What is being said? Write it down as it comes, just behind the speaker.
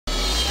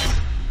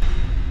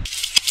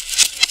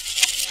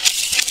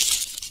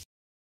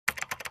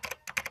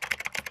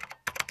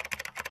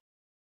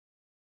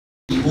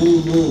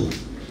mgumu.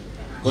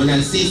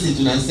 Kuna sisi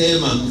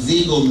tunasema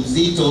mzigo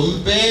mzito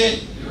mpe.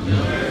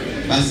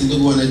 Basi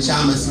ndugu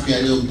wanachama, siku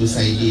ya leo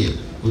mtusaidie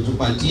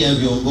kutupatia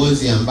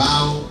viongozi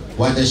ambao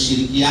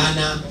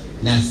watashirikiana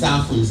na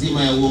safu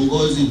nzima ya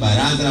uongozi,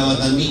 baraza la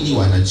wadhamini,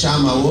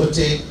 wanachama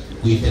wote,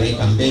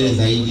 kuipeleka mbele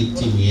zaidi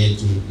timu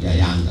yetu ya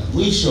Yanga.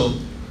 Mwisho,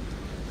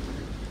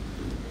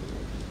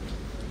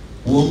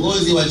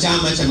 uongozi wa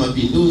Chama cha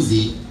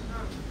Mapinduzi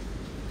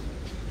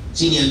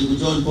chini ya ndugu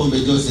John Pombe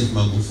Joseph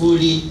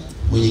Magufuli,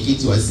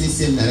 mwenyekiti wa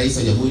CCM na rais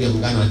wa Jamhuri ya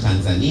Muungano wa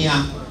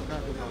Tanzania,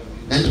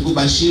 na ndugu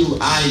Bashiru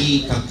Ali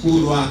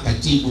Kakurwa,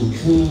 katibu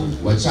mkuu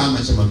wa Chama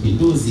cha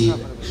Mapinduzi,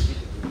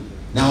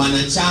 na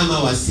wanachama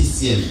wa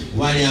CCM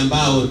wale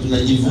ambao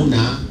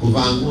tunajivuna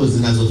kuvaa nguo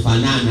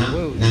zinazofanana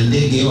na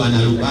ndege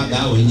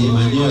wanarukaga wenye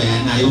manyoya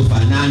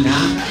yanayofanana,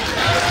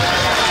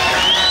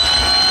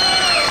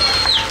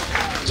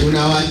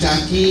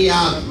 tunawatakia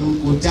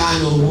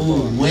mkutano huu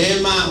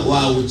mwema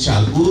wa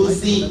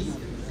uchaguzi.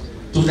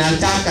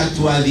 Tunataka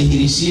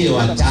tuwadhihirishie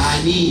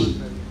watani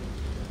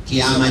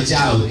kiama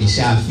chao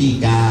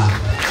kishafika.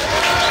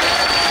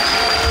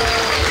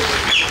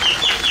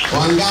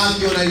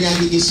 Wangapi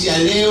wananihakikishia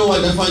leo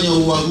watafanya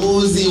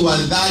uamuzi wa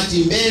dhati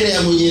mbele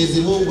ya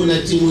Mwenyezi Mungu na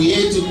timu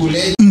yetu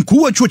kule.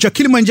 Mkuu wa chuo cha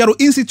Kilimanjaro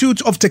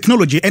Institute of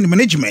Technology and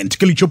Management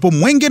kilichopo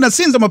Mwenge na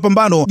Sinza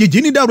Mapambano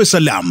jijini Dar es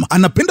Salaam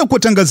anapenda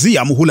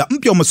kuwatangazia muhula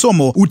mpya wa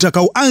masomo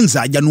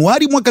utakaoanza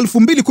Januari mwaka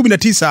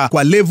 2019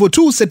 kwa level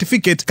 2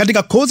 certificate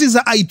katika kozi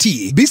za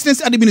IT,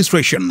 Business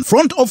Administration,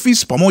 Front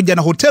Office pamoja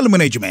na Hotel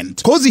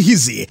Management. Kozi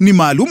hizi ni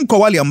maalum kwa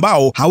wale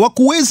ambao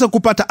hawakuweza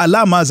kupata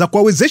alama za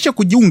kuwawezesha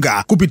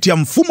kujiunga kupitia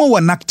mfumo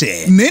wa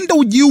NACTE. Nenda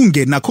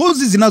ujiunge na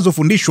kozi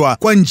zinazofundishwa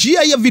kwa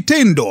njia ya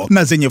vitendo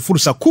na zenye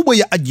fursa kubwa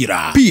ya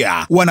ajira.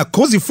 Pia wana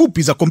kozi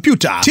fupi za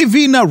kompyuta,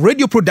 TV na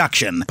radio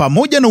production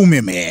pamoja na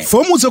umeme.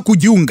 Fomu za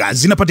kujiunga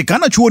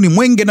zinapatikana chuoni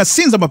Mwenge na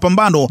Sinza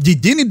Mapambano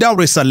jijini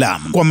Dar es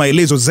Salaam. Kwa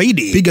maelezo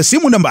zaidi piga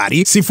simu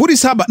nambari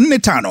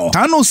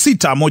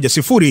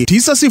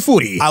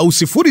 0745561090 au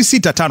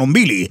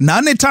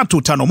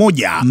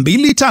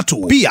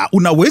 0652835123. Pia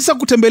unaweza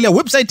kutembelea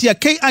website ya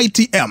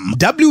KITM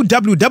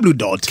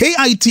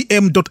www.kitm.ac.tz.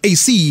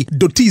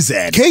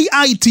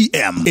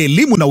 KITM,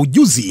 elimu na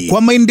ujuzi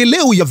kwa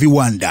maendeleo ya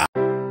viwanda.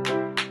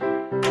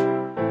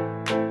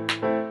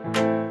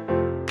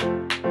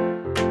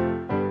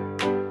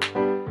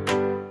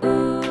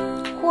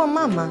 Kuwa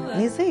mama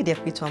ni zaidi ya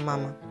kuitwa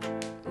mama.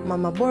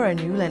 Mama bora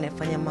ni yule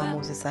anayefanya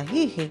maamuzi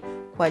sahihi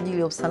kwa ajili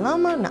ya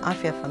usalama na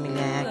afya ya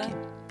familia yake.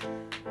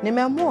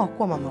 Nimeamua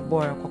kuwa mama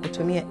bora kwa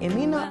kutumia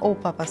Emina All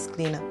Purpose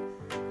Cleaner,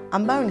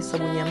 ambayo ni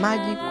sabuni ya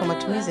maji kwa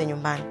matumizi ya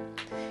nyumbani.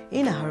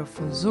 Ina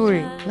harufu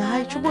nzuri na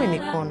haichubui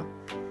mikono,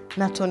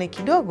 na tone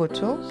kidogo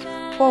tu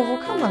povu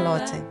kama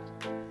lote.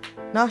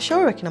 Na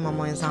washauri kina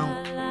mama wenzangu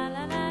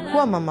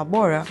kuwa mama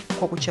bora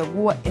kwa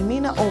kuchagua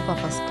Emina All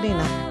Purpose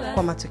Cleaner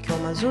kwa matokeo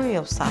mazuri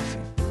ya usafi.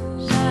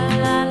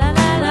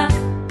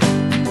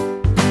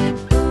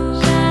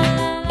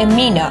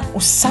 Emina,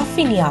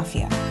 usafi ni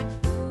afya.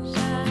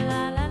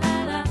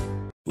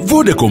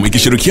 Vodacom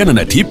ikishirikiana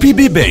na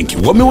TPB Bank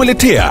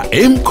wamewaletea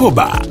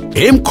M-Koba.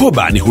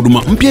 M-Koba ni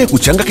huduma mpya ya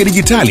kuchanga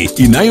kidijitali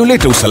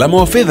inayoleta usalama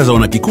wa fedha za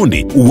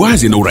wanakikundi,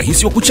 uwazi na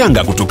urahisi wa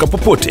kuchanga kutoka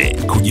popote.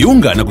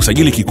 Kujiunga na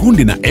kusajili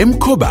kikundi na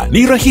M-Koba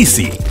ni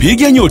rahisi.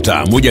 Piga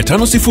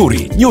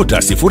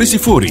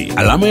 *150*00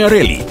 alama ya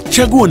reli,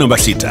 chagua namba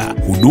 6,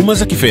 huduma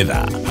za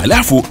kifedha.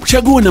 Halafu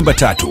chagua namba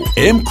 3,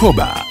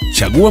 M-Koba.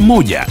 Chagua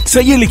 1,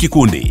 sajili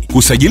kikundi.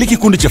 Kusajili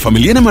kikundi cha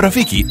familia na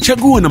marafiki,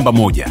 chagua namba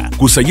 1.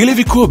 Kusajili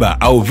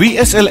vikoba au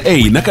VSLA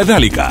na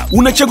kadhalika,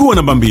 unachagua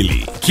namba 2.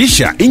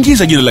 Kisha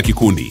ingiza jina la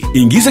kikundi.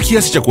 Ingiza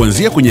kiasi cha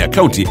kuanzia kwenye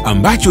akaunti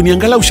ambacho ni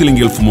angalau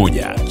shilingi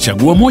 1000.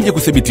 Chagua 1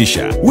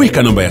 kuthibitisha.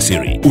 Weka namba ya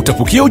siri.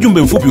 Utapokea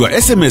ujumbe mfupi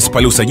wa SMS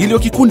pale usajili wa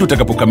kikundi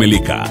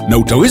utakapokamilika, na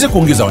utaweza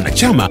kuongeza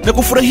wanachama na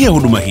kufurahia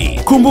huduma hii.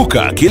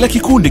 Kumbuka, kila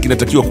kikundi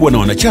kinatakiwa kuwa na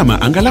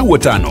wanachama angalau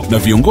 5 na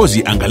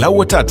viongozi angalau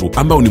 3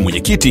 ambao ni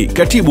mwenyekiti,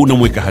 katibu na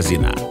mweka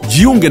hazina.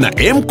 Jiunge na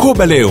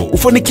M-Koba leo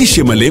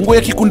ufanikishe malengo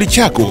ya kikundi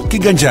chako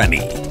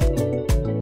kiganjani.